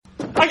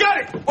I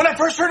got it! When I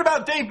first heard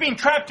about Dave being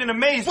trapped in a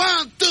maze...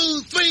 1, 2,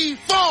 3,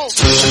 4!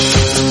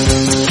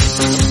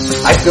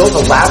 I built a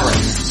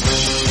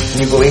labyrinth.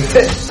 Can you believe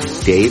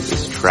it? Dave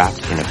is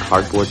trapped in a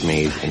cardboard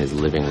maze in his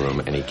living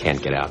room and he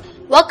can't get out.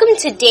 Welcome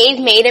to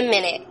Dave Made a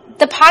Minute,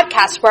 the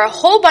podcast where a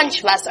whole bunch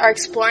of us are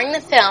exploring the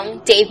film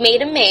Dave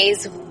Made a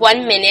Maze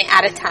 1 minute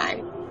at a time.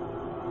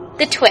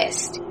 The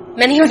twist.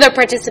 Many of the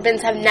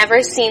participants have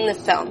never seen the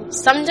film.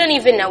 Some don't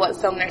even know what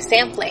film they're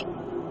sampling.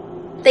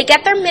 They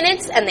get their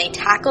minutes and they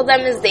tackle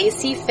them as they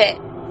see fit.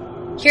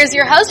 Here's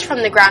your host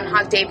from the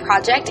Groundhog Day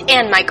Project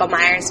and Michael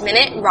Myers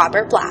Minute,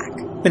 Robert Black.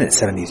 Minute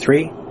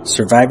 73,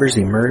 survivors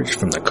emerge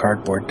from the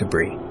cardboard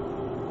debris.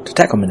 To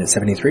tackle Minute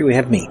 73, we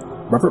have me,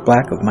 Robert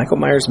Black of Michael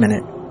Myers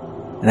Minute,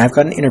 and I've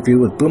got an interview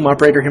with boom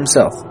operator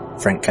himself,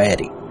 Frank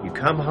Coyote. You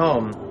come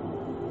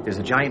home, there's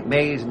a giant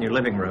maze in your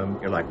living room.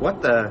 You're like,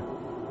 what the...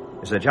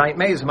 There's a giant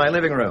maze in my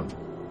living room.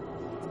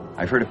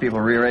 I've heard of people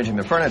rearranging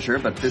the furniture,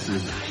 but this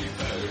is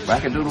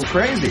wackadoodle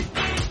crazy.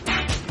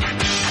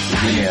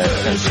 Give me a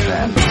sense of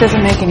that. This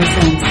doesn't make any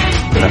sense. Is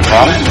that a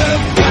promise? Is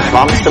a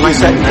promise to my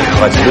set?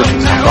 Let's do it.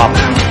 It's a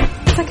promise.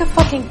 It's like a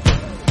fucking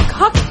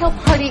cocktail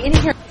party in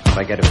here.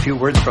 I get a few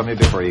words from you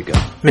before you go.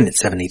 Minute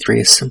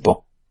 73 is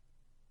simple.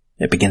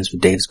 It begins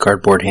with Dave's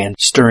cardboard hand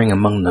stirring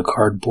among the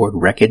cardboard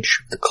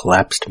wreckage of the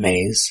collapsed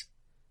maze.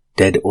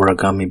 Dead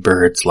origami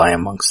birds lie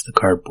amongst the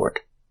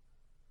cardboard.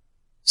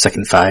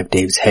 Second 5,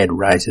 Dave's head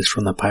rises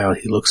from the pile.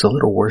 He looks a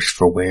little worse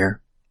for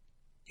wear.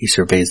 He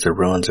surveys the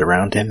ruins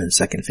around him, and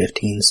second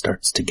 15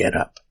 starts to get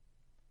up.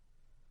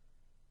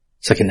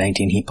 Second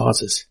 19, he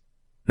pauses,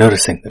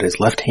 noticing that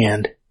his left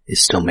hand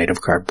is still made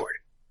of cardboard.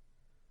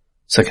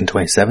 Second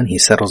 27, he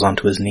settles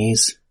onto his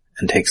knees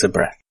and takes a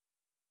breath.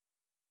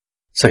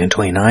 Second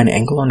 29,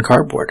 angle on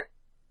cardboard.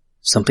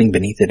 Something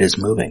beneath it is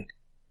moving.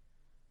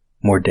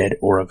 More dead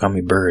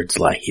origami birds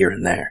lie here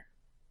and there.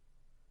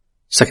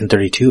 Second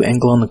 32,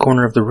 angle on the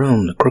corner of the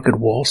room, the crooked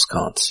wall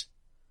sconce.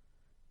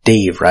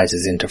 Dave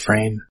rises into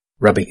frame,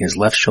 rubbing his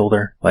left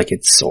shoulder like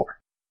it's sore.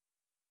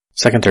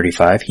 Second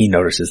 35, he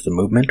notices the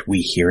movement, we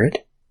hear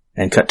it,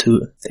 and cut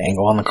to the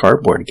angle on the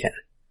cardboard again.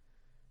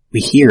 We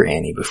hear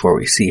Annie before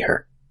we see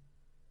her.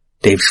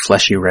 Dave's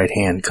fleshy right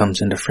hand comes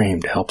into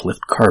frame to help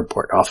lift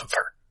cardboard off of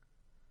her.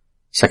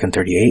 Second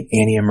 38,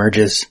 Annie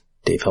emerges,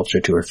 Dave helps her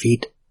to her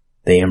feet,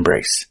 they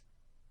embrace.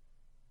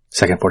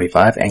 Second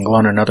 45, angle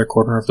on another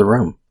corner of the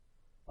room.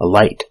 A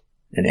light,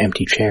 an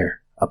empty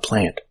chair, a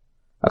plant,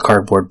 a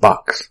cardboard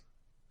box,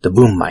 the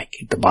boom mic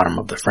at the bottom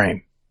of the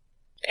frame.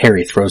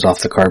 Harry throws off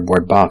the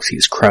cardboard box.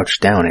 He's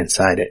crouched down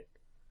inside it.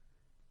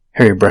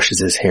 Harry brushes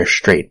his hair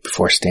straight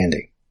before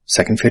standing.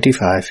 Second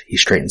 55, he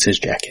straightens his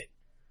jacket.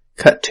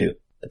 Cut to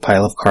the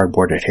pile of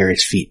cardboard at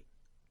Harry's feet.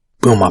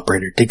 Boom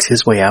operator digs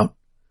his way out,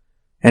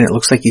 and it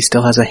looks like he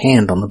still has a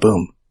hand on the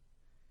boom.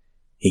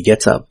 He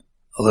gets up,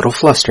 a little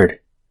flustered,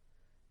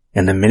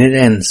 and the minute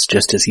ends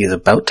just as he is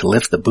about to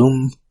lift the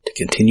boom to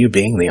continue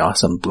being the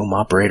awesome boom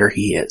operator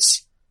he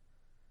is.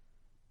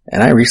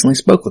 And I recently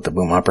spoke with the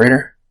boom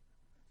operator,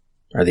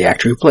 or the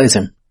actor who plays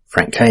him,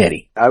 Frank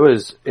Coyote. I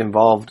was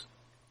involved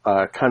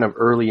kind of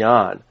early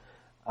on.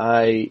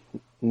 I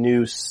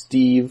knew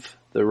Steve,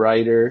 the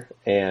writer,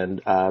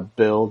 and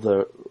Bill,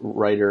 the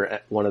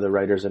writer, one of the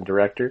writers and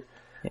director.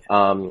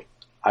 Yeah.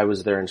 I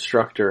was their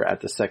instructor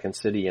at the Second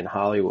City in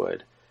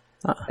Hollywood.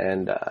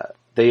 And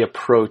they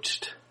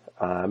approached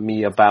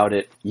me about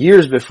it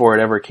years before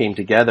it ever came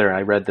together.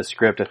 I read the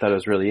script. I thought it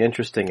was really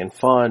interesting and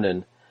fun.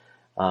 And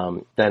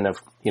then,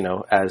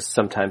 as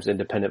sometimes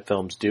independent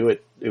films do,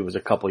 it was a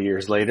couple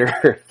years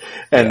later.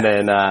 And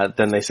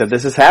then they said,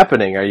 "This is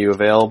happening. Are you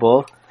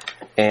available?"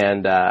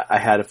 And I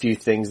had a few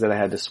things that I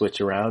had to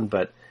switch around,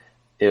 but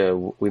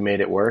we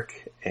made it work.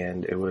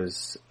 And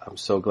I'm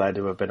so glad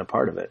to have been a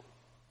part of it.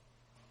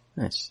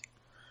 Nice.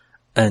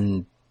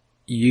 And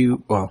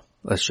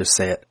let's just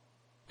say it.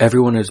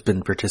 Everyone who's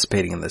been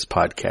participating in this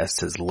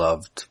podcast has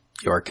loved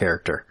your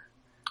character.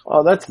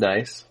 Oh, that's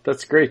nice.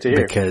 That's great to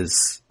hear.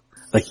 Because,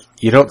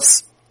 you don't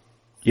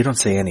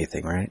say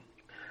anything, right?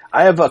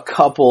 I have a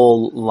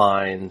couple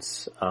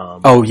lines.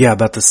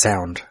 About the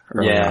sound.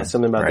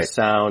 Something about the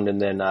sound, and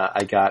then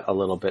I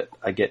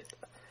get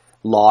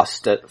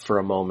lost for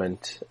a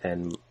moment,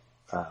 and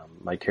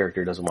my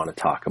character doesn't want to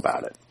talk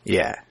about it.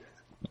 Yeah,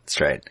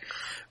 that's right.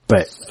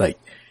 But,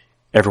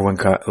 everyone,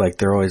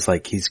 they're always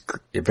he's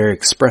very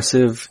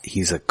expressive.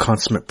 He's a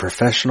consummate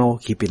professional,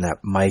 keeping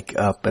that mic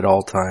up at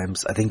all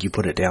times. I think you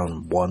put it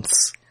down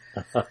once.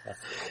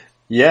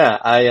 Yeah,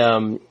 I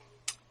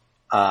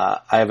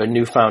have a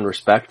newfound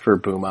respect for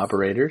boom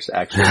operators,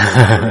 actually.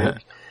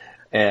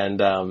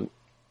 And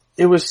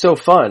it was so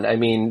fun. I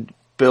mean,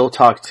 Bill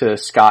talked to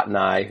Scott and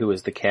I, who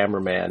is the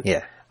cameraman,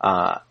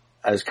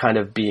 as kind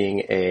of being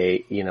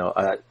a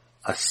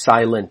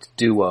silent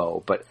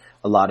duo, but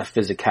a lot of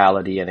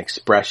physicality and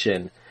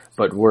expression,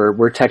 but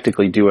we're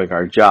technically doing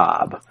our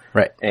job.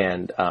 Right.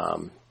 And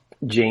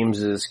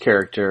James's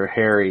character,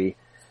 Harry,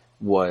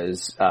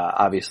 was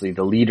obviously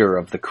the leader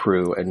of the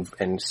crew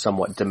and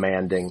somewhat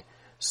demanding.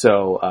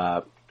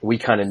 So we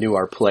kind of knew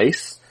our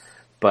place,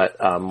 But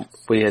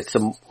we had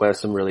some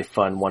really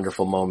fun,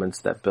 wonderful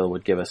moments that Bill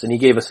would give us, and he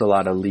gave us a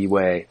lot of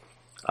leeway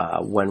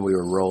when we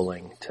were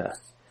rolling to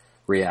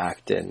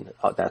react and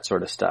that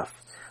sort of stuff.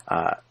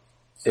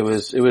 It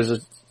was a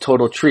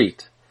total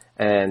treat,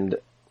 and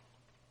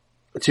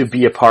to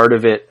be a part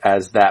of it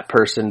as that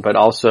person, but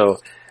also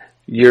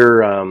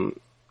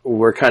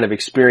we're kind of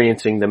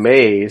experiencing the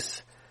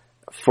maze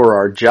for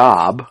our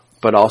job,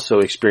 but also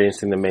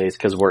experiencing the maze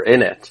because we're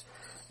in it,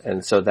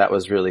 and so that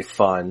was really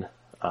fun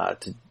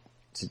to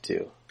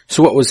do.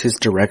 So what was his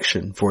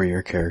direction for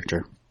your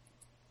character?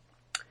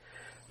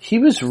 He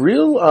was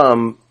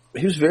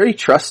he was very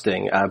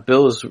trusting.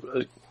 Bill was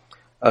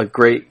a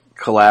great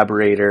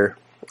collaborator,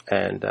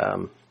 and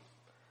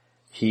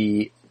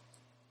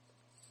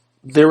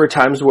there were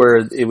times where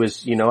it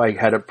was, I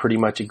had pretty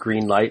much a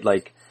green light,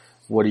 like,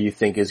 what do you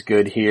think is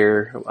good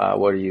here?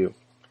 What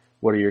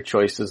are your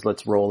choices?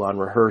 Let's roll on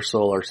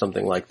rehearsal or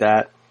something like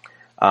that.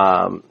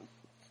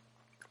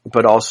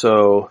 But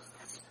also,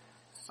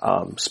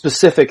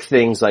 specific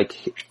things, like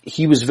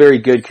he was very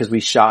good because we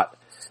shot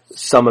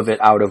some of it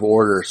out of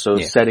order. So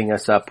setting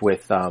us up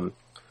with,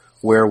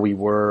 where we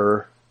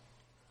were,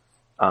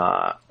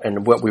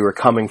 and what we were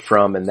coming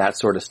from and that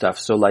sort of stuff.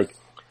 So like,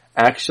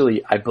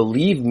 actually, I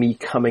believe me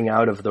coming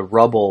out of the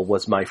rubble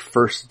was my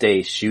first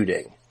day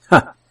shooting.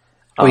 Huh.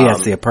 Oh yeah,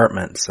 it's the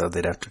apartment, so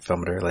they'd have to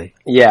film it early.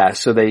 Yeah,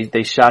 so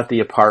they shot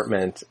the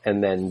apartment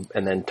and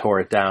then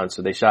tore it down.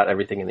 So they shot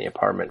everything in the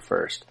apartment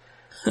first.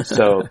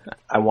 So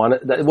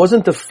it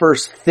wasn't the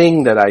first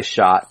thing that I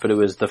shot, but it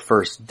was the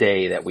first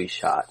day that we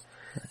shot.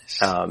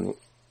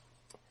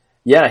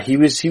 Nice. He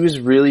was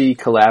really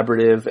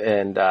collaborative,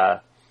 and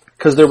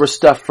because there was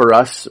stuff for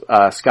us,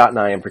 Scott and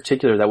I in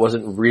particular, that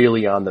wasn't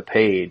really on the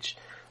page.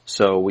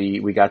 So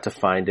we got to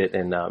find it,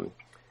 and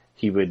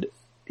he would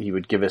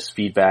give us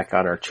feedback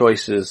on our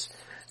choices,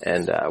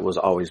 and was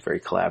always very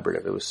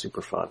collaborative. It was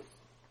super fun.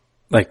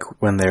 Like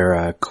when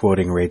they're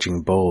quoting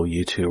Raging Bull,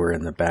 you two were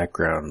in the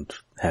background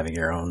having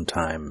your own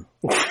time.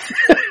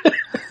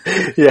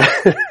 Yeah.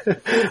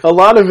 A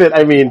lot of it,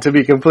 I mean, to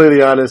be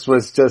completely honest,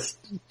 was just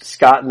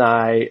Scott and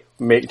I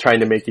trying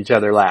to make each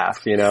other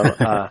laugh,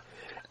 I've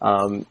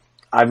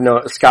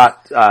known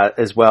Scott,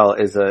 as well,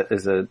 is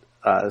a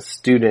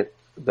student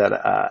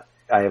that,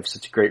 I have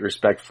such great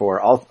respect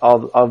for. All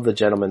of the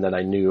gentlemen that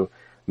I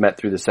met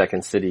through the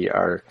Second City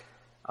are,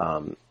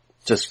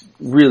 just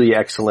really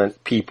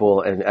excellent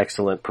people and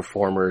excellent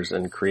performers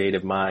and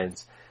creative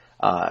minds.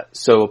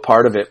 So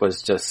part of it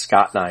was just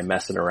Scott and I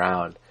messing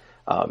around.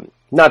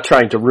 Not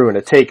trying to ruin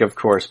a take, of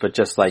course, but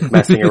just like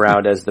messing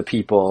around as the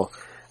people,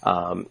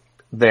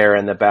 there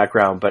in the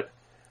background. But,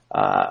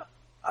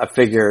 I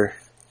figure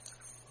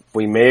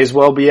we may as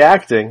well be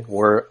acting.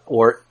 We're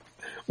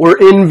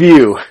in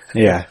view.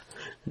 Yeah.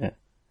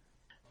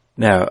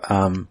 Now,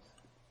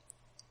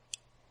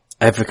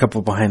 I have a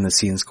couple behind the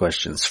scenes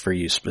questions for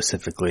you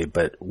specifically,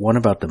 but one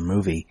about the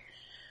movie.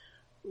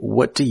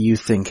 What do you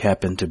think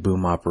happened to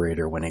Boom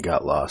Operator when he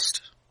got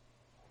lost?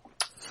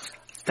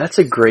 That's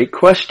a great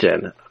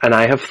question, and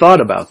I have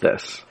thought about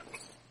this.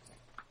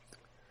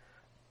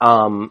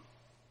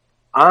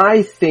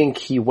 I think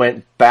he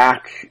went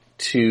back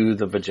to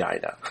the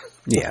vagina.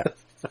 Yeah.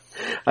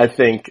 I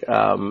think,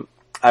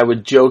 I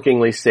would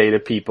jokingly say to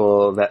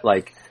people that,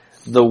 like,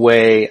 the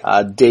way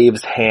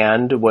Dave's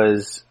hand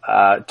was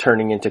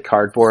turning into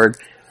cardboard,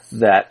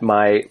 that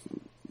my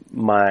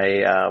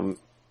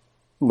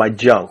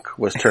junk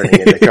was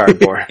turning into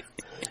cardboard.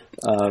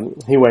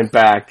 He went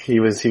back. He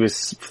was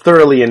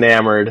thoroughly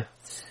enamored,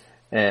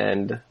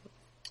 and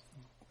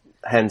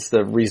hence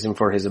the reason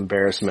for his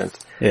embarrassment.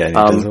 Yeah, he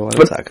doesn't want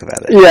to talk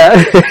about it.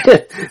 Yeah,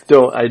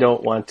 I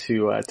don't want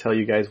to tell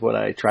you guys what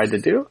I tried to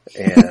do,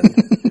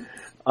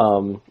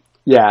 and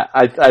yeah,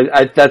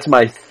 I that's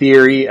my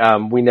theory.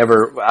 We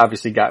never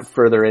obviously got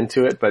further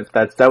into it, but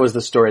that was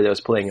the story that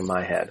was playing in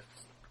my head.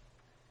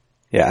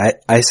 Yeah,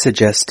 I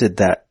suggested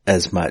that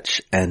as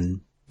much,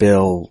 and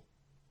Bill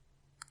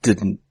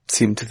didn't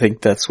seem to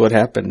think that's what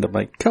happened. I'm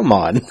like, come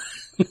on.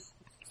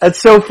 That's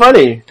so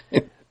funny.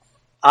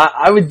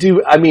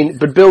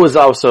 But Bill was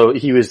also,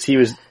 he was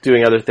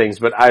doing other things,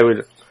 but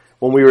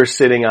when we were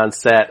sitting on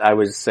set, I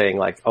was saying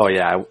like, oh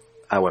yeah,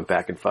 I went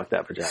back and fucked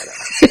that vagina.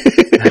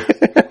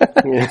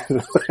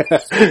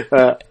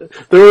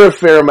 There were a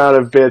fair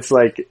amount of bits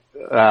like,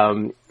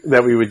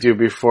 that we would do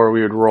before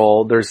we would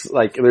roll. There's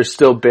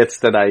still bits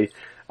that I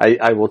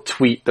will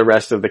tweet the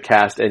rest of the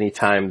cast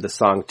anytime the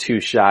song Too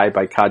Shy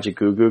by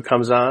Kajagoogoo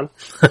comes on.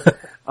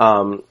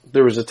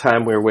 There was a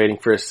time we were waiting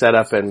for a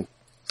setup, and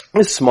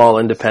it's small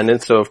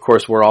independent, so of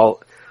course we're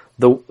all,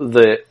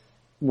 it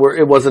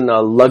wasn't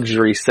a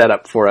luxury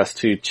setup for us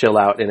to chill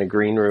out in a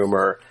green room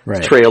or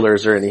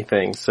trailers or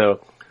anything.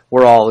 So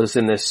we're all just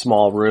in this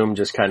small room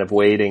just kind of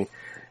waiting,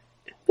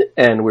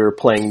 and we were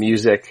playing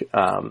music,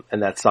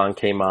 and that song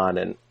came on,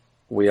 and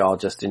we all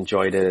just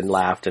enjoyed it and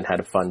laughed and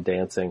had fun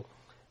dancing.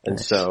 And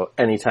so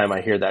anytime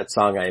I hear that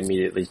song, I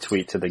immediately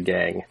tweet to the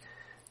gang,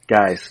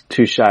 guys,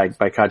 Too Shy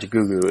by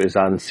Kajagoogoo is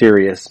on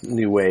Sirius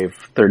New Wave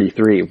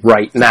 33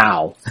 right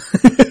now.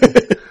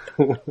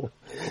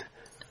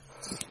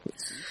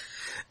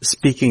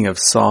 Speaking of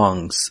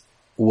songs,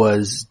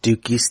 was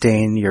Dookie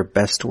Stain your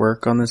best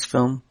work on this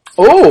film?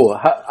 Oh,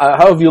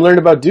 how have you learned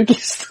about Dookie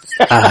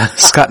Stain?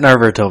 Scott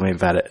Narver told me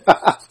about it.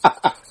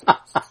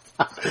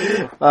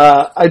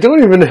 I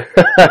don't even,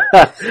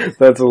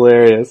 that's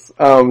hilarious.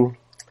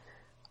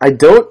 I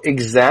don't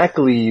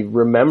exactly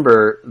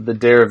remember the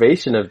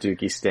derivation of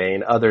Dookie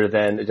Stain other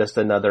than just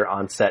another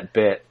on-set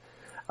bit.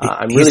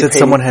 He said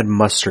someone had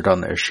mustard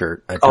on their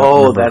shirt.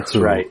 Oh, that's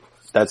right.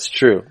 That's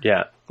true.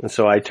 Yeah. And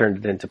so I turned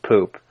it into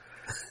poop.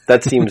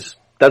 That seems,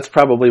 that's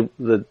probably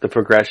the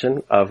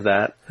progression of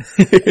that.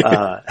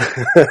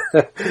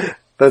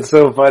 That's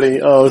so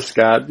funny. Oh,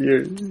 Scott,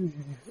 he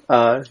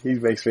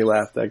makes me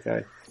laugh, that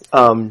guy.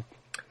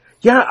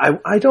 Yeah,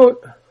 I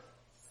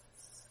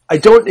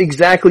don't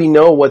exactly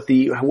know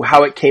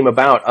how it came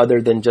about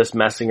other than just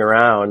messing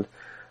around.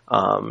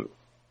 There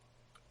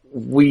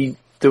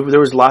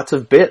was lots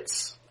of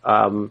bits.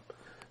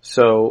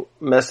 So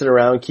messing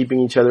around, keeping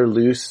each other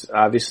loose.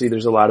 Obviously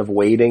there's a lot of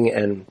waiting,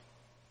 and,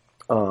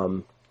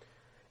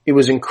 it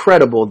was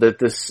incredible that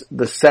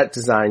the set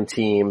design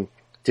team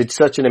did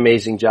such an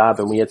amazing job,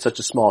 and we had such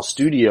a small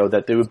studio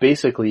that they would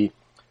basically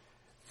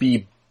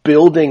be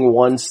building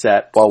one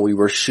set while we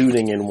were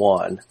shooting in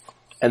one,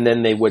 and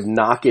then they would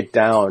knock it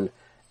down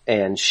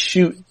and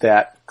shoot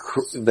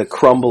the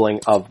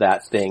crumbling of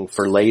that thing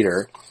for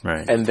later,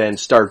 right, and then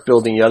start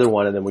building the other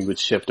one, and then we would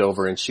shift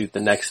over and shoot the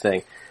next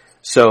thing.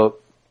 So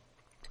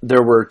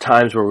there were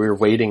times where we were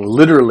waiting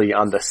literally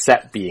on the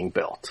set being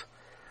built.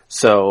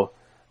 So,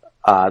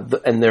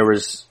 and there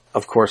was,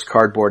 of course,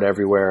 cardboard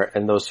everywhere,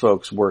 and those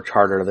folks worked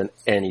harder than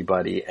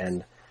anybody,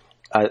 and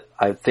I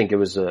think it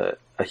was a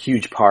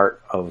huge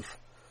part of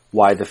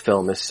why the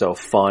film is so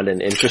fun and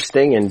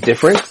interesting and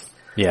different.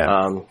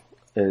 Yeah.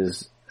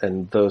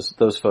 And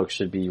those folks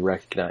should be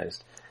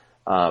recognized.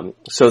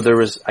 So there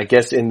was, I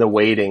guess, in the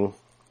waiting,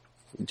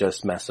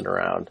 just messing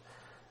around.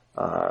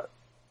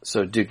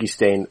 So Dookie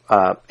Stain,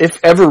 if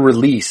ever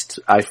released,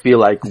 I feel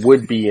like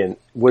would be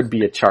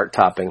a chart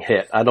topping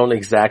hit. I don't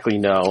exactly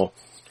know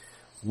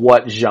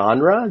what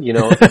genre, I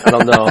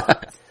don't know.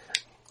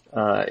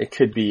 It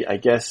could be, I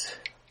guess,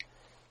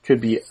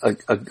 a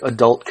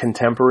adult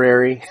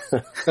contemporary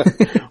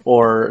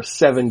or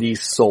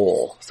 70s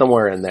soul,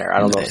 somewhere in there. I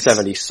don't know if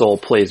 70s soul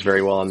plays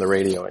very well on the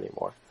radio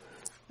anymore.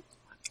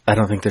 I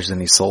don't think there's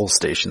any soul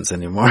stations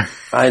anymore.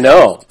 I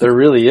know, there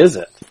really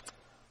isn't.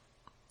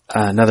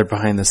 Another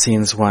behind the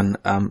scenes one.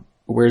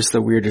 Where's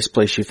the weirdest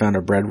place you found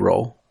a bread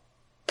roll?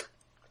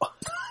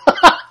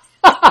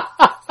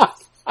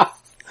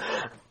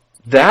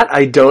 That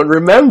I don't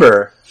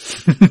remember.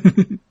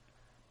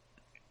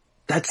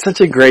 That's such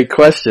a great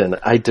question.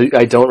 I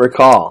don't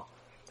recall.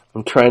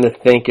 I'm trying to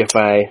think if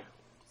I'm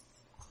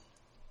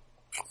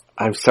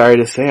sorry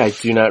to say I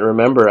do not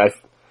remember.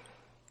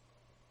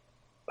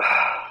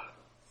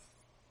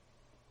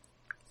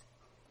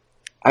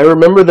 I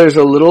remember there was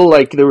a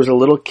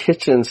little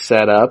kitchen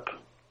set up.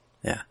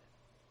 Yeah.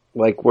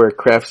 Like where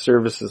craft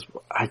services,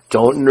 I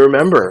don't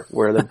remember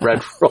where the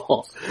bread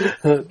roll.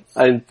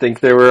 I think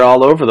they were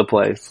all over the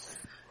place.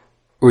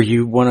 Were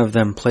you one of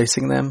them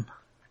placing them?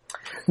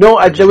 No,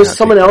 there was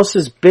someone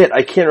else's bit.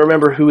 I can't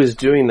rember who was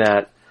doing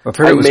that. I've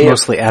heard it was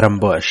mostly Adam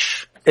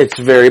Bush. It's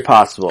very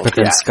possible. But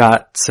then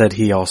Scott said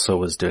he also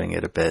was doing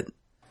it a bit.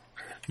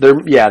 There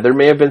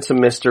may have been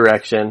some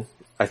misdirection.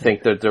 I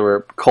think that there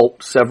were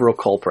several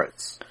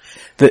culprits.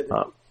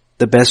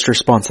 The best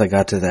response I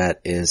got to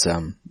that is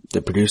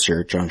the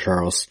producer, John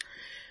Charles,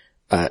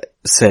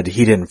 said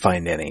he didn't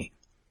find any.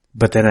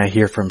 But then I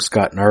hear from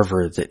Scott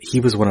Narver that he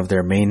was one of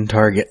their main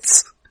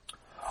targets.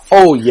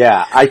 Oh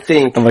yeah, I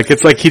think... I'm like,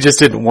 it's like he just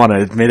didn't want to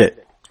admit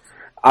it.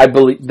 I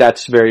believe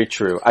that's very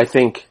true. I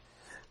think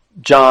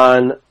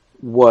John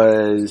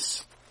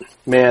was...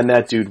 Man,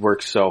 that dude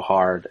worked so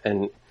hard,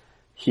 and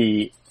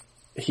he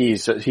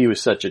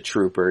was such a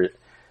trooper.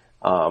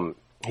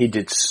 He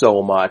did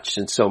so much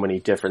and so many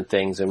different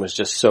things and was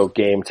just so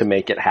game to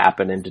make it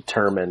happen and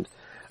determined.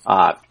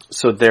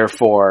 So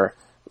therefore,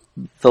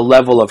 the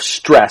level of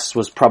stress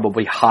was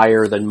probably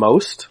higher than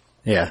most.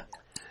 Yeah.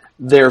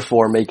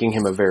 Therefore, making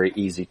him a very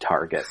easy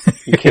target.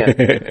 You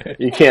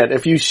can't,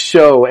 if you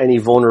show any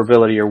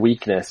vulnerability or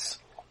weakness,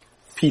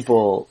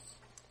 people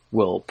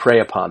will prey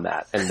upon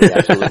that, and they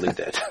absolutely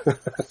did.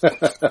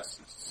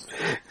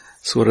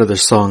 So what other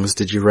songs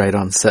did you write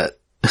on set?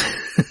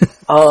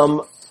 I'm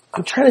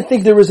trying to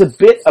think. There was a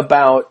bit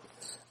about,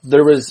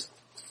 it was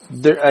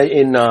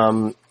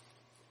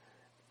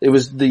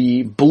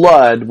the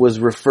blood was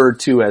referred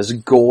to as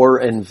gore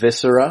and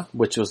viscera,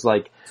 which was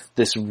like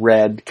this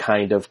red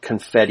kind of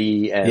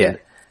confetti and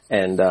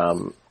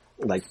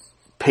like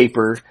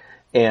paper.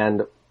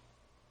 And,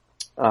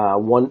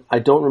 I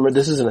don't remember,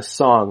 this isn't a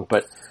song,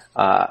 but,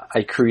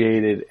 I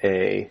created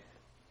a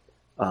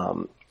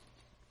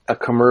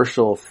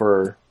commercial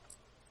for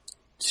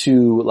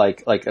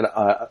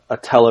a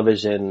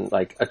television,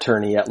 like,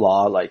 attorney at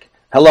law, like,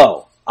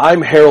 hello,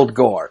 I'm Harold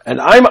Gore, and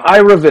I'm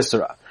Ira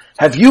Viscera.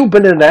 Have you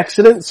been in an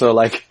accident? So,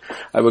 like,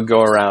 I would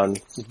go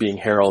around being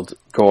Harold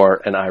Gore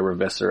and Ira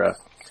Viscera,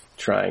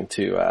 trying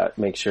to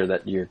make sure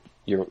that you're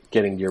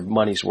getting your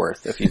money's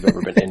worth if you've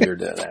ever been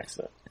injured in an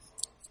accident.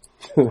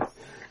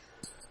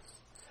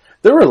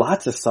 There were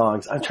lots of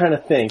songs. I'm trying to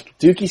think.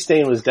 Dookie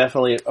Stain was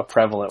definitely a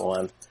prevalent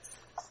one.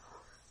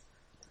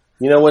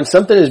 You know, when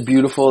something as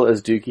beautiful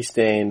as Dookie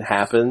Stain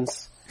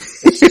happens,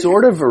 it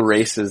sort of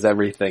erases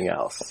everything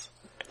else.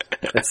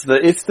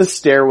 It's the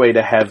stairway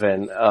to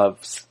heaven of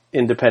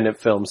independent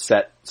film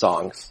set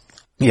songs.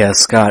 Yeah,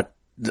 Scott,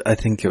 I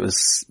think it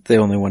was the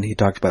only one he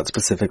talked about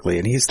specifically,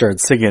 and he started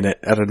singing it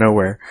out of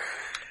nowhere.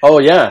 Oh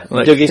yeah,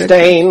 Like, Dookie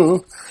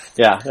Stain.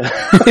 Yeah.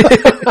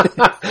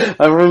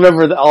 I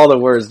remember all the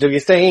words.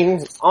 Dookie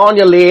Stain on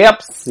your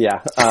lips.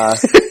 Yeah.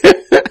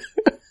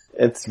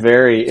 It's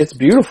a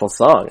beautiful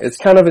song. It's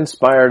kind of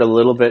inspired a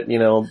little bit, you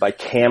know, by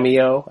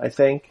Cameo, I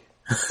think.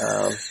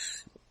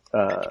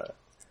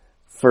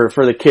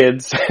 For the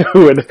kids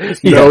who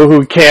would know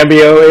who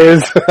Cameo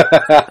is.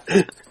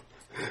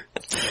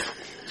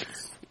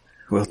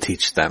 We'll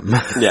teach them.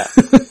 Yeah.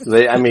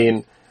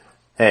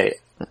 Hey,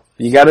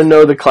 you gotta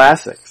know the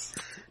classics.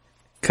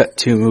 Cut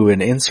to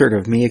an insert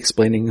of me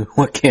explaining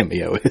what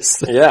Cameo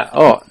is. Yeah.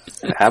 Oh,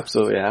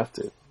 absolutely have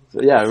to.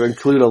 So yeah, we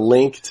include a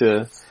link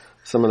to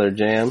some of their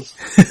jams.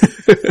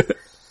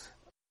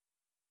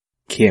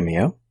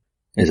 Cameo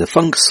is a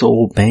funk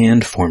soul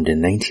band formed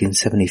in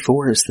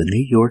 1974 as the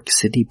New York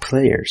City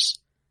Players.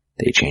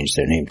 They changed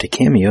their name to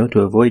Cameo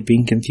to avoid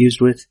being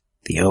confused with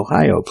the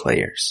Ohio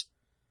Players.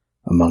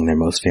 Among their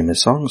most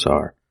famous songs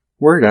are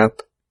Word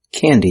Up,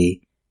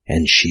 Candy,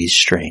 and She's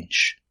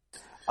Strange.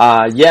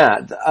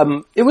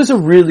 It was a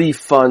really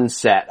fun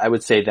set. I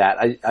would say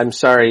that. I'm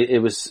sorry,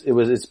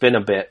 it's been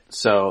a bit,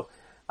 so,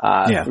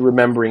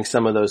 remembering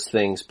some of those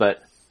things,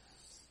 but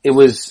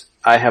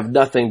I have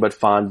nothing but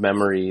fond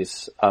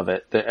memories of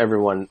it.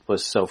 Everyone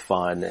was so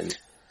fun and,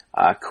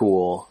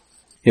 cool.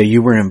 Yeah,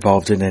 you weren't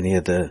involved in any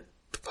of the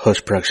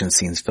post-production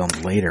scenes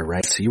filmed later,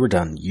 right? So you were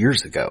done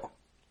years ago.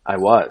 I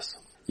was.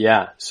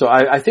 Yeah. So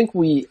I think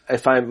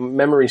if my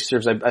memory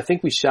serves, I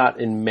think we shot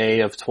in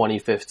May of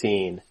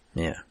 2015.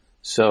 Yeah.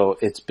 So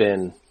it's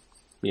been,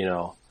 you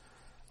know,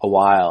 a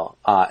while.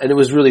 And it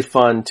was really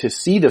fun to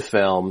see the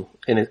film,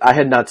 and I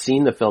had not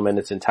seen the film in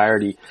its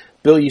entirety.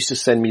 Bill used to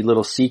send me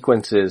little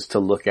sequences to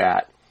look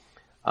at,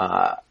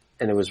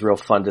 and it was real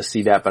fun to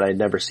see that, but I had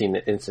never seen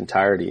it in its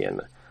entirety,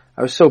 and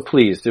I was so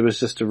pleased. It was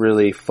just a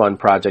really fun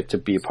project to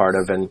be a part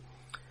of, and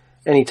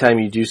anytime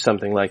you do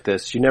something like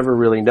this, you never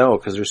really know,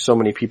 because there's so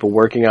many people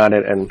working on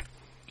it, and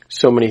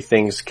so many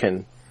things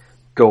can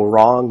go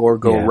wrong or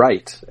go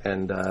right,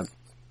 and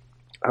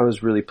I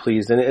was really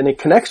pleased, and it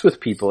connects with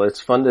people.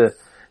 It's fun to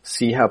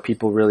see how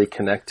people really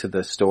connect to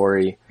the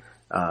story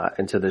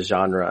and to the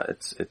genre.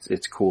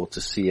 It's cool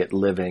to see it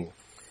living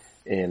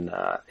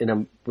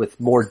with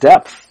more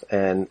depth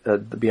and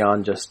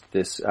beyond just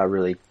this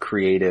really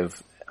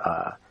creative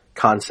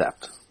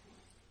concept.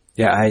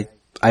 Yeah,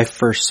 I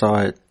first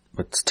saw it.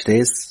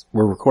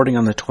 We're recording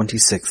on the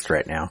 26th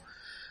right now.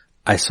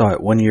 I saw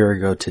it 1 year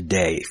ago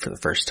today for the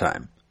first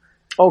time.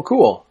 Oh,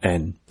 cool.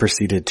 And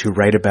proceeded to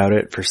write about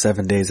it for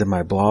 7 days in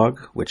my blog,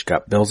 which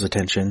got Bill's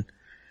attention.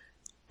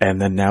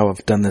 And then now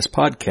I've done this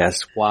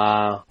podcast.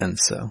 Wow. And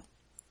so.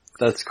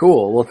 That's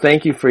cool. Well,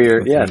 thank you for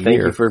thank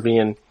you for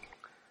being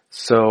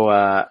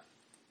so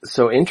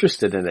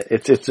interested in it.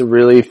 It's a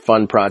really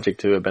fun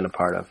project to have been a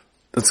part of.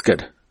 That's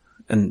good.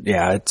 And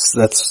yeah,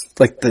 that's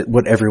like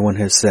what everyone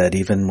has said,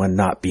 even when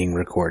not being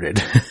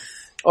recorded.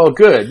 Oh,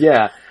 good.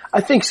 Yeah.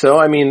 I think so.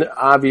 I mean,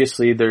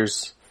 obviously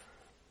there's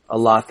a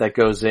lot that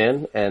goes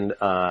in, and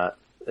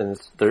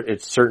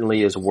it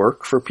certainly is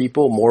work for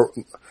people.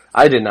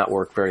 I did not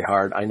work very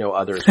hard. I know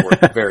others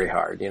worked very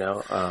hard, you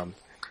know.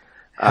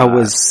 How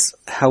was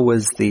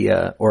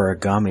the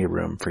origami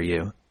room for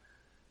you?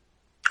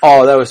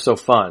 Oh, that was so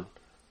fun.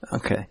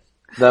 Okay.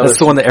 That's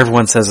the one that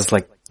everyone says is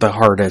like the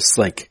hardest.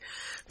 Like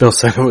Bill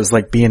said, it was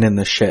like being in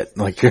the shit,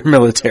 like you're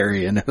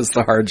military, and it was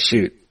the hard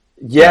shoot.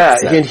 Yeah,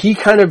 and he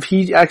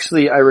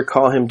actually, I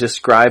recall him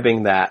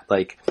describing that,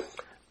 like,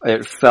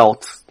 it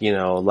felt, you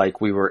know, like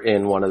we were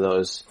in one of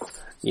those,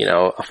 you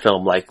know, a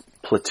film like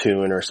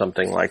Platoon or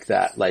something like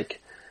that.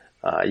 Like,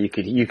 you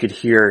could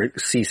hear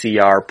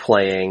CCR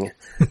playing,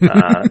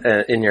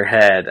 in your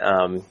head.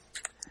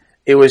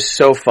 It was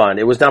so fun.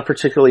 It was not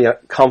particularly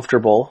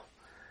comfortable,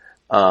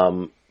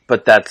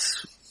 but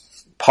that's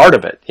part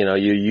of it. You know,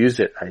 you use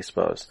it, I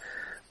suppose.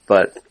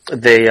 But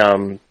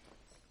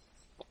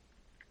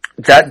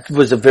that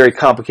was a very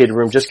complicated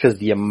room just because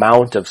the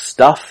amount of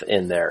stuff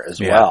in there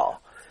as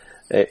well.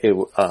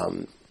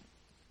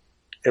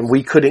 And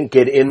we couldn't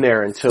get in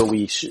there until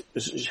we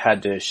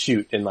had to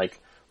shoot. And like,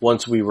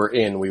 once we were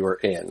in,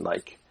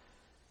 like,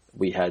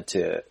 we had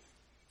to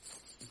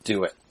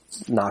do it,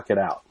 knock it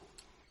out.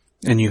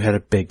 And you had a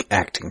big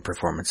acting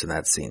performance in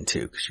that scene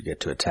too, because you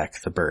get to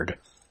attack the bird.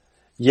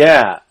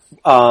 Yeah.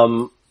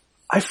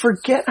 I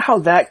forget how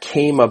that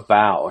came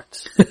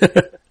about,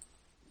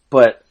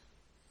 but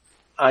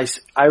I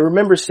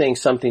remember saying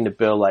something to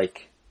Bill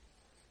like,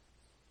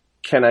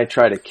 can I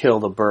try to kill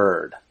the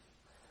bird?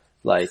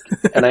 Like,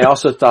 and I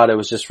also thought it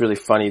was just really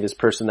funny, this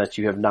person that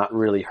you have not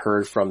really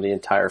heard from the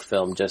entire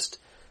film, just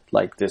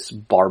like this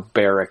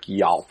barbaric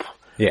yelp.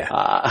 Yeah.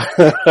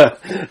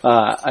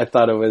 I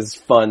thought it was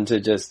fun to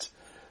just,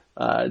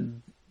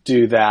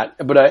 do that.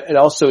 But and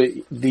also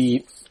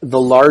the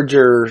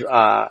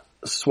larger,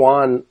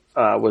 Swan,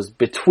 was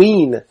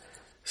between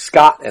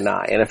Scott and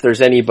I. And if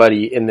there's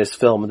anybody in this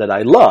film that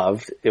I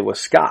loved, it was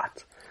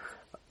Scott.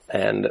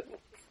 And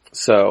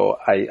so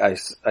I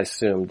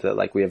assumed that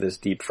like we have this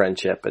deep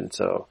friendship, and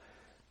so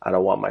I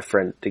don't want my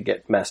friend to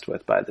get messed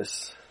with by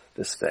this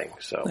thing.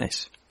 So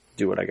Nice.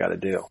 do what I got to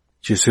do.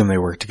 Did you assume they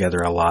work together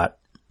a lot?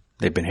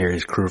 They've been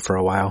Harry's crew for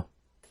a while.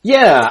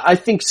 Yeah, I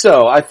think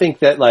so. I think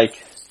that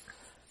like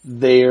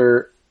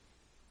they're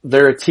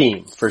a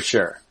team for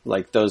sure.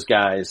 Like those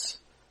guys,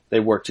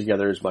 they work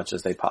together as much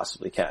as they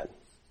possibly can.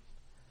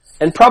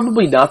 And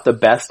probably not the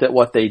best at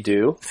what they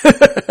do.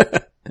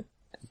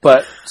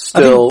 But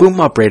still, I think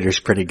boom operator's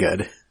pretty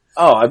good.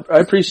 Oh, I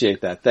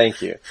appreciate that.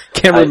 Thank you.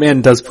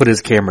 Cameraman does put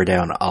his camera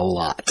down a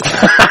lot.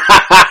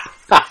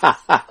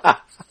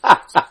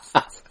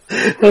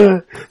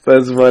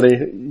 That's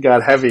funny.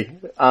 Got heavy.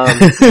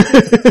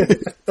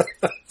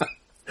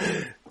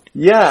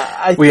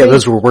 Yeah,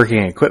 those were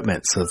working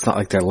equipment, so it's not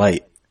like they're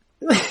light.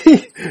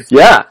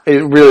 Yeah,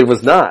 it really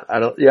was not.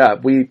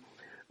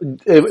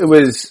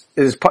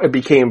 It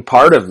became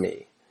part of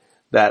me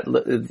that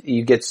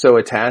you get so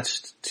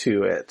attached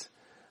to it.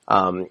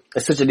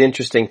 It's such an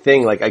interesting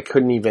thing. Like I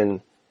couldn't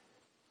even,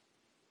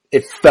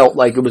 it felt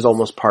like it was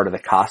almost part of the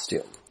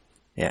costume.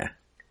 Yeah.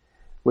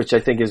 Which I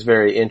think is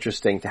very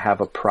interesting to have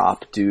a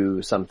prop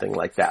do something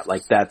like that.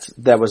 Like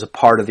that was a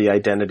part of the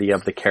identity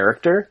of the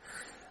character.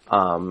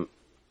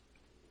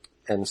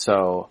 And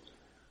so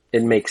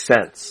it makes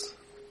sense.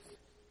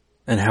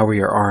 And how were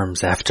your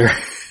arms after?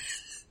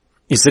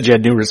 You said you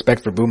had new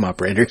respect for boom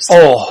operators.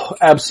 Oh,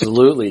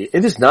 absolutely.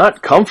 It is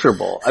not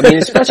comfortable. I mean,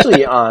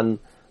 especially on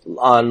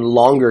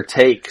longer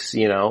takes,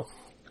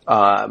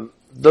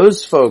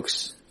 those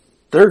folks,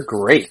 they're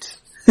great.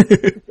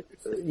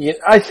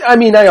 I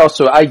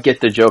get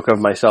the joke of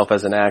myself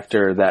as an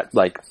actor that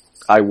like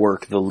I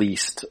work the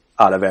least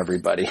out of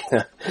everybody.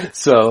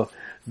 So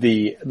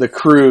the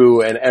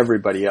crew and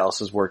everybody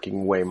else is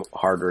working way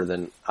harder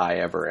than I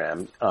ever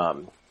am.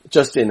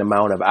 Just in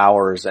amount of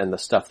hours and the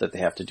stuff that they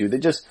have to do.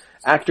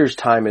 Actors'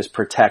 time is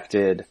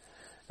protected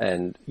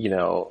and,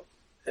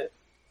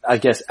 I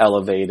guess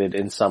elevated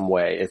in some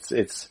way.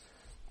 You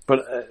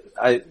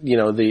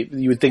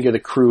would think of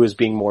the crew as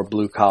being more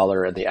blue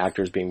collar and the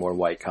actors being more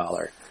white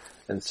collar.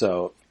 And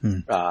so,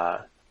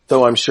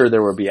 though I'm sure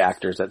there will be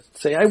actors that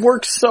say, I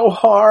work so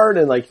hard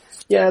and like,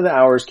 yeah, the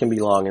hours can be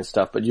long and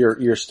stuff, but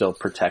you're still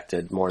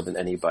protected more than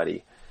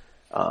anybody.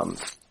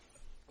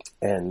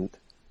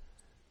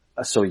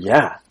 So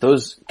yeah,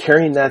 those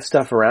carrying that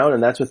stuff around,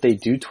 and that's what they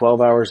do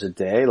 12 hours a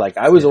day. Like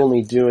I was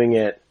only doing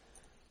it,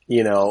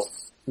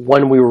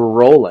 when we were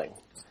rolling.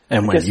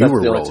 And when you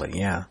were rolling,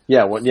 yeah.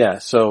 Yeah.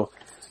 So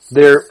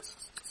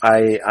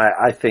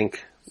I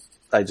think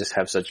I just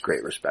have such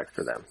great respect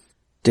for them.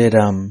 Did,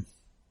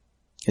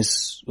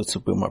 what's the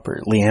boom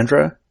operator?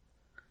 Leandra?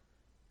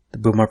 The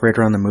boom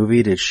operator on the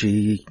movie, did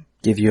she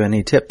give you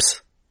any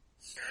tips?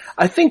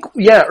 I think,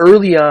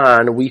 early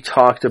on we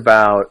talked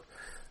about,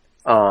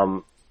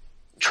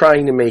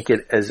 trying to make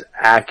it as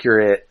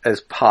accurate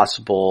as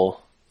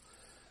possible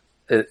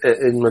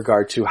in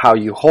regard to how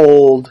you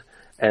hold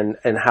and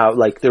how,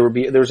 like, there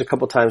was a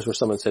couple times where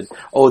someone said,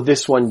 oh,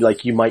 this one,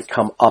 like, you might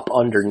come up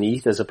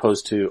underneath as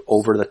opposed to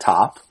over the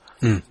top.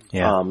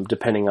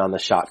 Depending on the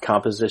shot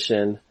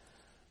composition,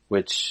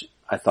 which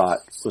I thought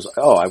was,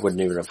 I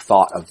wouldn't even have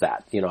thought of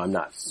that. I'm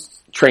not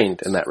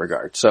trained in that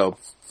regard. So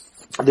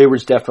there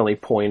was definitely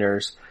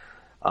pointers.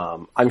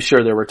 I'm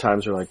sure there were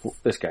times where like,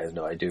 this guy has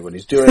no idea what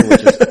he's doing,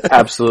 which is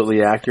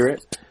absolutely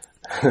accurate.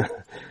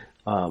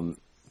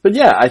 But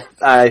yeah,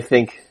 I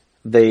think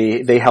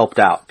they helped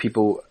out.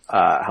 People,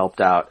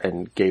 helped out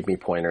and gave me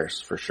pointers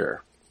for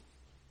sure.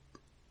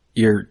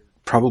 You're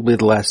probably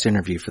the last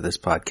interview for this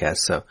podcast,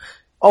 so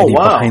Oh, any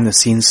wow. behind the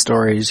scenes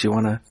stories you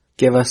want to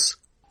give us?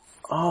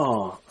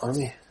 Oh, let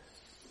me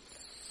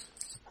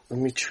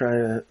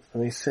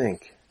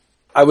think.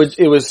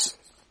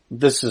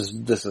 This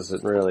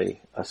isn't really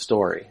a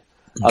story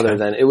other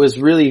than it was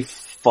really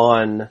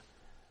fun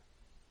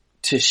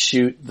to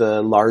shoot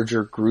the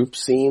larger group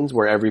scenes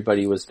where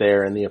everybody was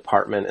there in the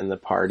apartment and the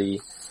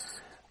party,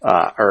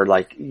 or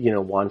like,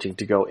 wanting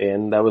to go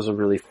in. That was a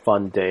really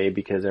fun day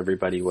because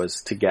everybody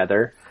was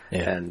together.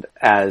 Yeah. And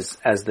as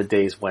the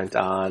days went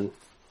on,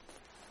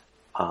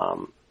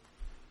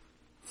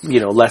 there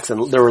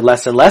were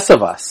less and less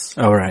of us.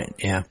 Oh, right.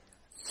 Yeah.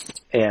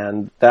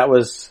 And that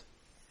was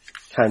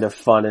kind of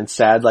fun and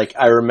sad. Like,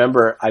 I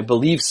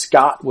believe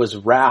Scott was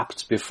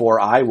wrapped before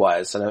I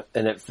was, and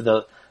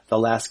the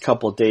last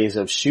couple days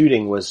of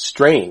shooting was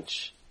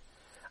strange.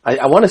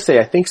 I want to say,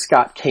 I think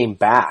Scott came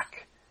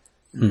back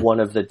one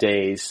of the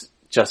days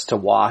just to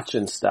watch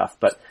and stuff,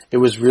 but it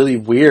was really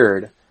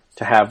weird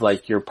to have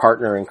like your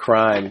partner in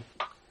crime,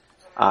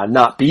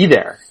 not be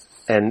there.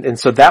 And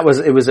so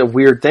it was a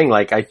weird thing.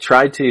 Like I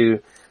tried to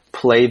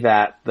play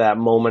that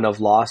moment of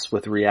loss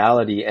with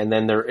reality, and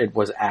then it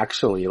was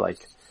actually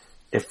like,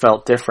 it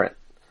felt different.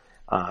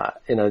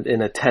 In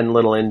a 10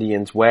 Little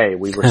Indians way.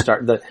 We were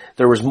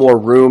there was more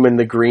room in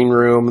the green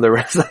room. It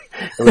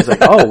was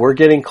like, oh, we're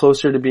getting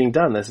closer to being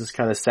done. This is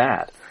kind of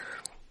sad.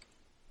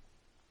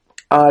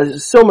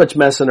 So much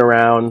messing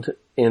around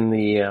in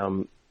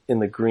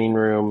the green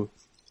room.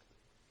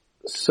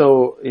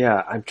 So yeah,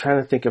 I'm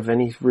trying to think of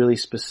any really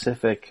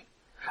specific.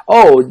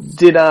 Oh,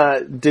 did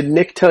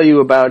Nick tell you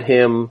about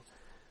him?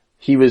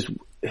 He was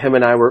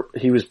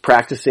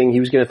practicing. He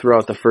was going to throw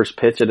out the first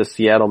pitch at a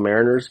Seattle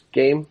Mariners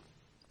game.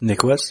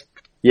 Nick was?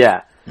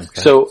 Yeah. Okay.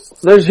 So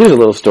here's a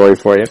little story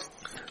for you.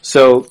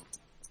 So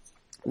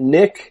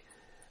Nick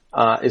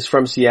is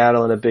from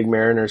Seattle and a big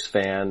Mariners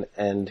fan,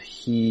 and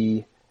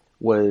he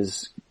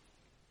was,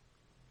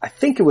 I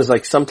think it was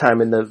like sometime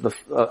in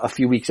a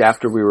few weeks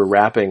after we were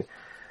wrapping,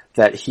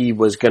 that he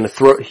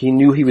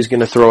knew he was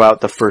going to throw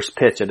out the first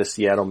pitch at a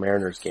Seattle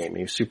Mariners game.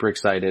 He was super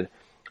excited,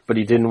 but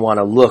he didn't want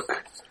to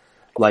look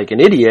like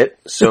an idiot,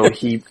 so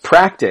he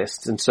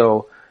practiced. And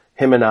so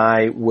him and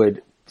I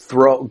would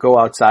go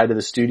outside of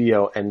the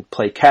studio and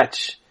play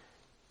catch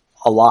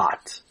a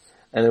lot.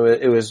 And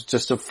it was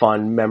just a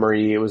fun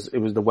memory. It was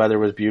the weather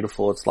was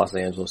beautiful. It's Los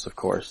Angeles, of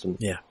course. And,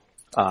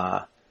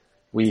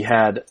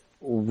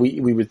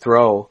 we would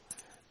throw,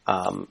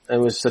 it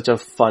was such a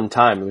fun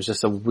time. It was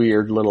just a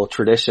weird little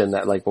tradition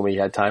that like when we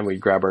had time,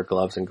 we'd grab our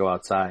gloves and go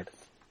outside.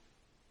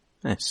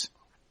 Nice.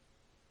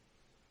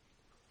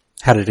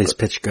 How did his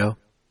pitch go?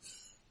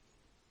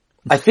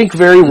 I think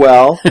very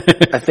well.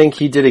 I think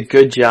he did a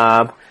good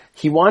job.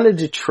 He wanted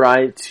to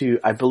try to,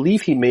 I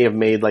believe he may have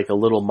made like a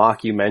little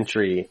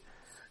mockumentary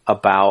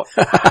about,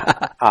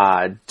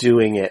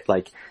 doing it,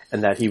 like,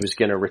 and that he was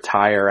going to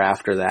retire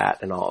after that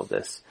and all of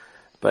this.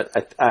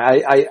 But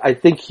I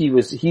think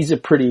he's a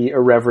pretty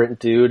irreverent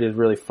dude, a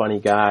really funny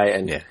guy,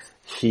 and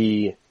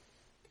he,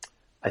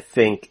 I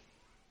think,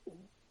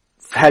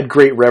 had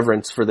great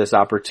reverence for this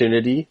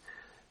opportunity,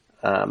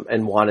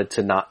 and wanted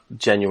to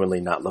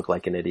genuinely not look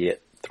like an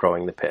idiot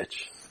throwing the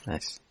pitch.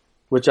 Nice.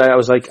 Which I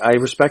was like, I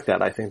respect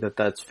that. I think that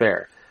that's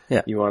fair.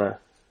 Yeah. You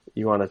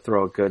wanna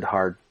throw a good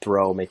hard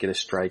throw, make it a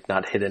strike,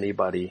 not hit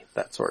anybody,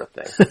 that sort of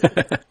thing.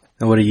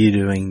 And what are you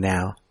doing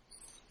now?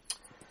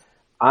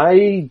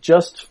 I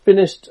just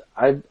finished,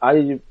 I've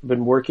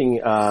been working,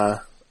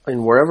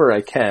 in wherever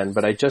I can,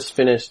 but I just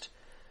finished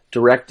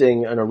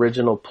directing an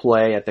original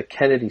play at the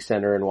Kennedy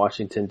Center in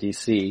Washington,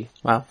 D.C.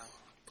 Wow.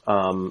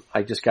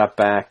 I just got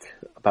back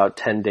about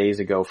 10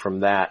 days ago from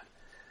that.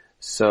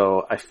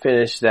 So I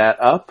finished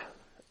that up.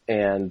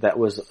 And that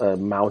was a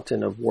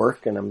mountain of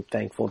work, and I'm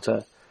thankful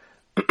to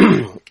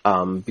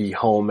be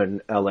home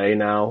in LA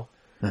now.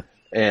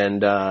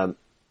 And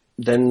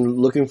then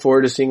looking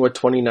forward to seeing what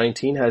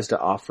 2019 has to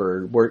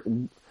offer.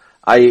 In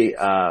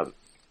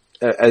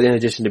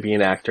addition to being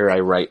an actor, I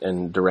write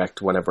and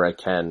direct whenever I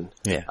can.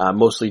 Yeah.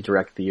 Mostly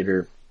direct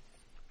theater.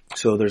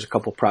 So there's a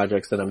couple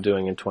projects that I'm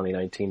doing in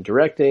 2019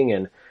 directing,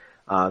 and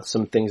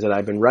some things that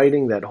I've been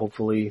writing that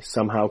hopefully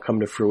somehow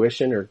come to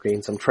fruition or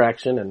gain some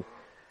traction, and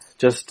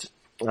just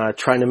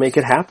trying to make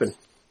it happen.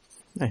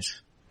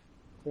 Nice.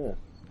 Yeah.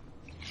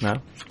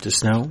 Well,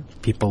 just know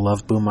people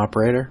love Boom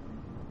Operator.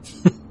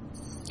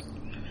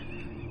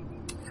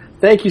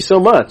 Thank you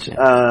so much.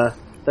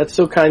 That's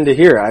so kind to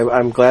hear.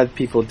 I'm glad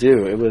people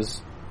do. It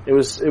was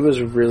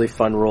a really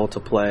fun role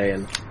to play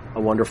and a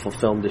wonderful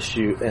film to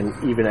shoot,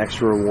 and even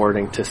extra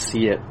rewarding to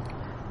see it,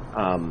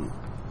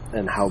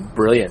 and how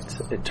brilliant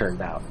it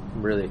turned out.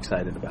 I'm really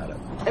excited about it.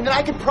 And then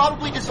I could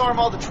probably disarm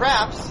all the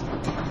traps,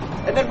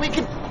 and then we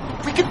could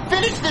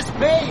finish this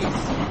maze.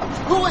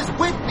 Who is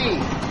with me?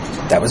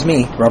 That was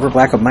me, Robert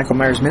Black of Michael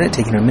Myers Minute,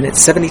 taking on minute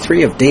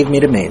 73 of Dave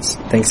Made a Maze.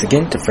 Thanks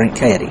again to Frank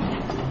Coyote.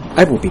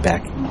 I will be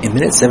back in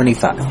minute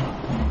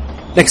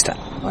 75. Next time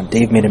on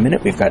Dave Made a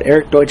Minute, we've got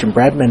Eric Deutsch and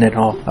Brad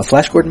Mendenhall of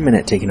Flash Gordon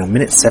Minute taking on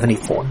minute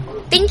 74.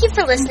 Thank you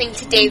for listening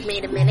to Dave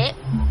Made a Minute.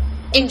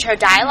 Intro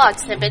dialogue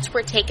snippets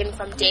were taken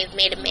from Dave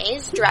Made a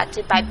Maze,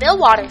 directed by Bill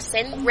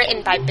Watterson,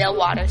 written by Bill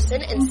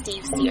Watterson and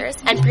Steve Sears,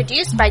 and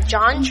produced by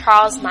John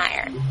Charles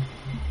Meyer.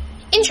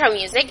 Intro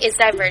music is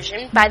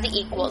Diversion by The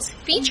Equals,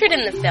 featured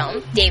in the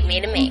film Dave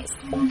Made a Maze,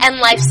 and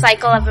Life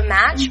Cycle of a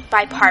Match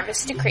by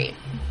Parvis Decree.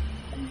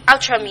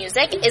 Outro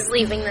music is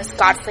Leaving This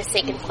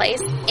Godforsaken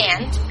Place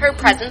and Her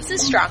Presence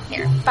is Strong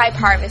Here by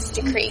Parvis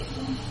Decree.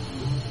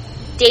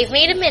 Dave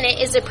Made a Minute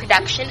is a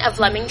production of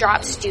Lemming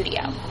Drop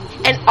Studio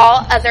and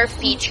all other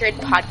featured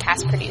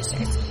podcast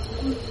producers.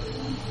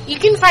 You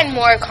can find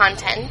more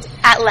content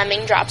at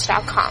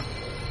lemmingdrops.com.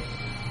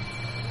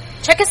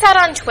 Check us out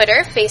on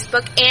Twitter,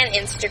 Facebook, and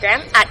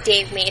Instagram at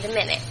Dave Made a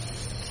Minute.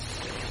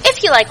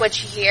 If you like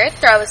what you hear,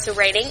 throw us a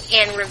rating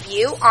and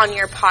review on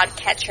your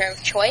podcatcher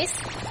of choice,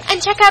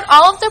 and check out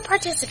all of the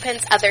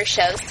participants' other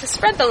shows to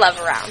spread the love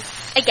around.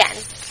 Again,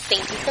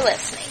 thank you for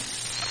listening.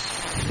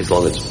 As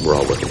long as we're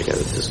all working together,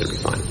 this is going to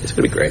be fine. It's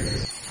going to be great.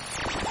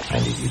 I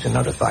need you to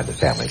notify the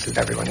families of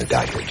everyone who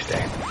died here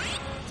today.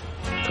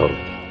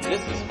 Totally.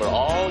 This is for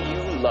all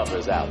you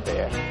lovers out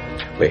there.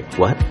 Wait,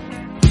 what?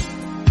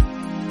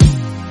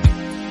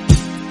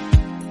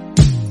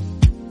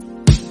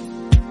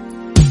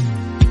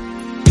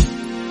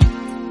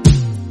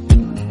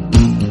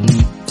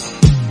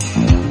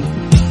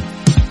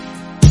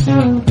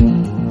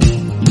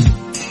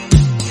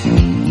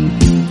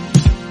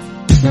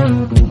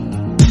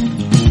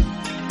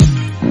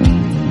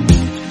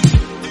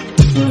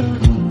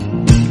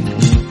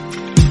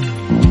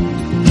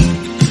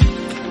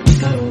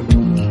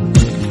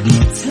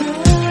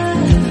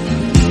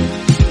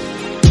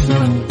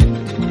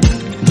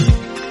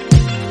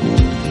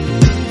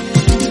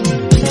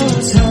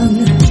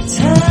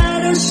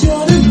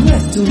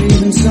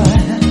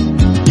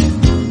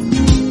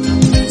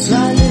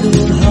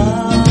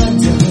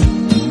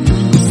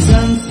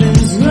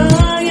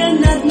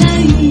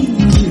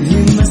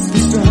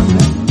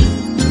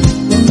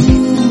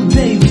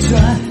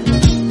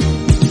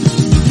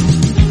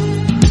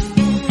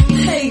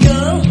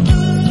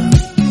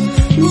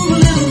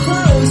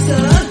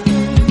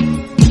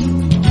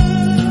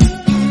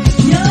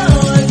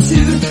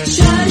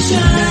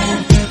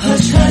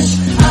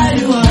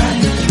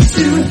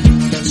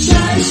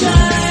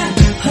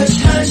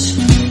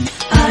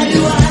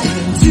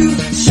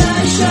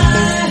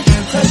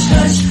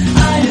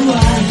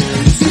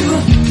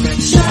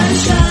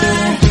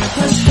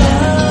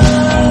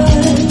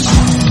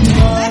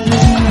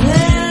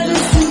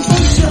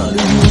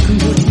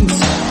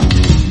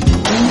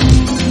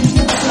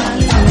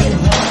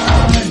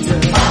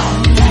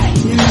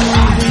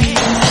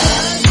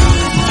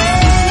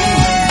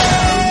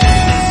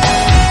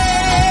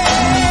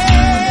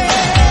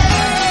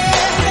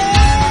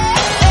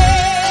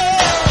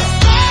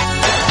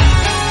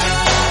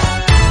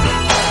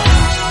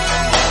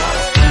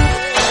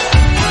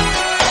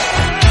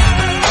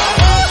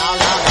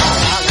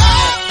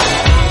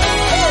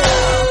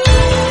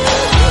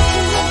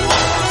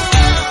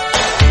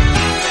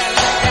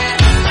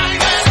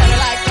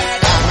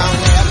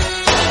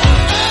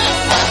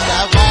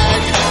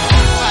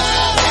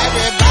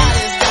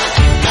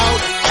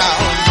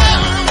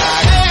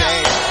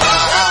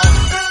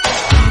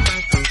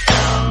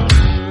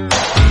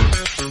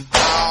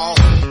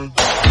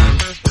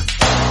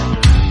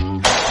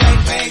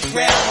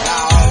 Well,